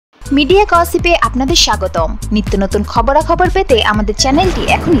Media গসিপে আপনাদের স্বাগতম। নিত্য নতুন খবরাখবর পেতে আমাদের চ্যানেলটি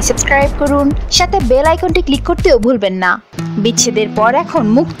এখনই সাবস্ক্রাইব করুন, সাথে বেল আইকনটি ক্লিক করতেও ভুলবেন না। বিচ্ছেদের পর এখন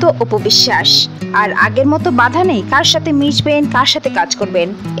মুক্ত অপু বিশ্বাস, আর আগের মতো বাধা নেই কার সাথে মিশবেন, কার সাথে কাজ করবেন।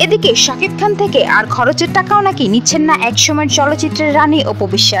 এদিকে শাকিব খান থেকে আর খরচের টাকাও নাকি নিচ্ছেন না একসময়ের চলচ্চিত্রের রানী অপু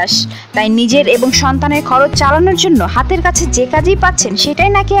বিশ্বাস। তাই নিজের এবং সন্তানের খরচ চালানোর জন্য হাতের কাছে যে কাজই পাচ্ছেন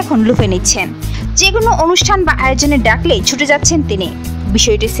সেটাই নাকি এখন লুফে নিচ্ছেন। যে কোনো অনুষ্ঠান বা আয়োজনে ডাকলেই ছুটে যাচ্ছেন তিনি।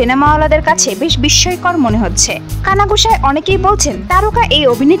 বিষয়টি সিনেমাওয়ালাদের কাছে বেশ বিস্ময়কর মনে হচ্ছে। কানাঘুষায় অনেকেই বলছেন তারকা এই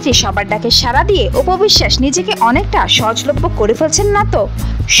অভিনেত্রী সবার ডাকে সাড়া দিয়ে অপু বিশ্বাস নিজেকে অনেকটা সহজলভ্য করে ফেলছেন না তো।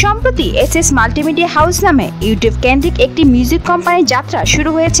 সম্প্রতি এসএস মাল্টিমিডিয়া হাউস নামে ইউটিউব কেন্দ্রিক একটি মিউজিক কোম্পানির যাত্রা শুরু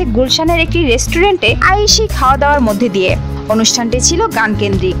হয়েছে গুলশানের একটি রেস্টুরেন্টে আয়েশি খাওয়া দাওয়ার মধ্যে দিয়ে। অনুষ্ঠানটি ছিল গান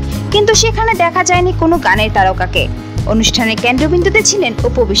কেন্দ্রিক, কিন্তু সেখানে দেখা যায়নি কোনো গানের তারকাকে। অনুষ্ঠানের কেন্দ্রবিন্দুতে ছিলেন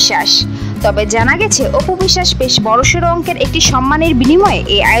অপু বিশ্বাস। তবে জানা গেছে অপু বিশ্বাস বেশ বড়সড় অঙ্কের একটি সম্মানের বিনিময়ে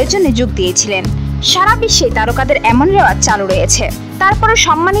এই আয়োজনে যোগ দিয়েছিলেন। সারা বিশ্বে তারকাদের এমন রেওয়াজ চালু রয়েছে, তারপরে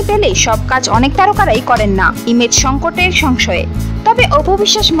সম্মানী পেলেই সব কাজ অনেক তারকারাই করেন না ইমেজ সংকটের সংশয়ে। তবে অপু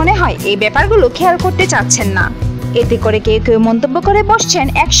বিশ্বাস মনে হয় এই ব্যাপারগুলো খেয়াল করতে চাচ্ছেন না। এতে করে কেউ কেউ মন্তব্য করে বসছেন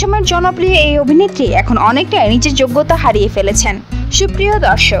একসময়ের জনপ্রিয় এই অভিনেত্রী এখন অনেকটাই নিজের যোগ্যতা হারিয়ে ফেলেছেন। সুপ্রিয়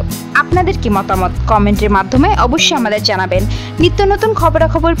দর্শক, আপনাদের কি মতামত কমেন্টের মাধ্যমে অবশ্যই আমাদের জানাবেন। নিত্য নতুন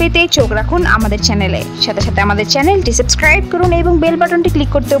খবরাখবর পেতে চোখ রাখুন আমাদের চ্যানেলে, সাথে সাথে আমাদের চ্যানেলটি সাবস্ক্রাইব করুন এবং বেল বাটনটি ক্লিক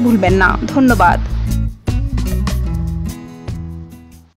করতেও ভুলবেন না। ধন্যবাদ।